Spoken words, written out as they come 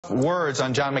Words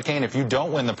on John McCain. If you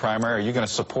don't win the primary, are you going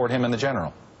to support him in the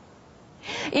general?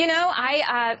 You know,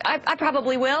 I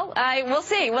probably will. We'll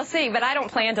see. But I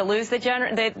don't plan to lose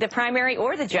the primary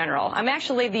or the general. I'm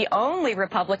actually the only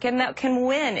Republican that can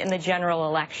win in the general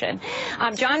election.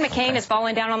 John McCain has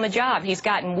fallen down on the job. He's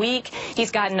gotten weak. He's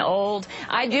gotten old.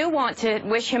 I do want to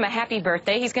wish him a happy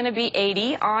birthday. He's going to be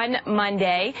 80 on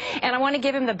Monday, and I want to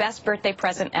give him the best birthday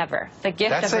present ever, the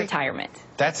gift of retirement.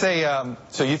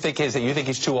 So you think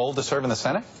he's too old to serve in the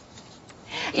Senate?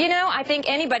 You know, I think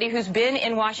anybody who's been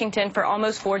in Washington for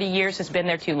almost 40 years has been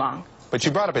there too long. But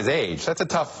you brought up his age. That's a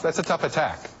tough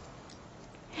attack.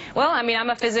 Well, I mean, I'm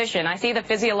a physician. I see the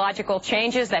physiological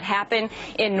changes that happen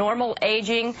in normal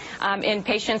aging in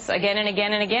patients again and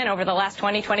again and again over the last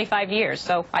 20, 25 years.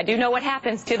 So I do know what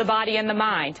happens to the body and the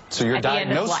mind at the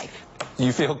end of life.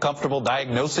 You feel comfortable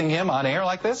diagnosing him on air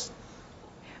like this?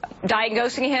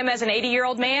 Diagnosing him as an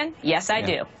 80-year-old man? Yes, I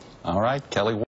do. All right, Kelly.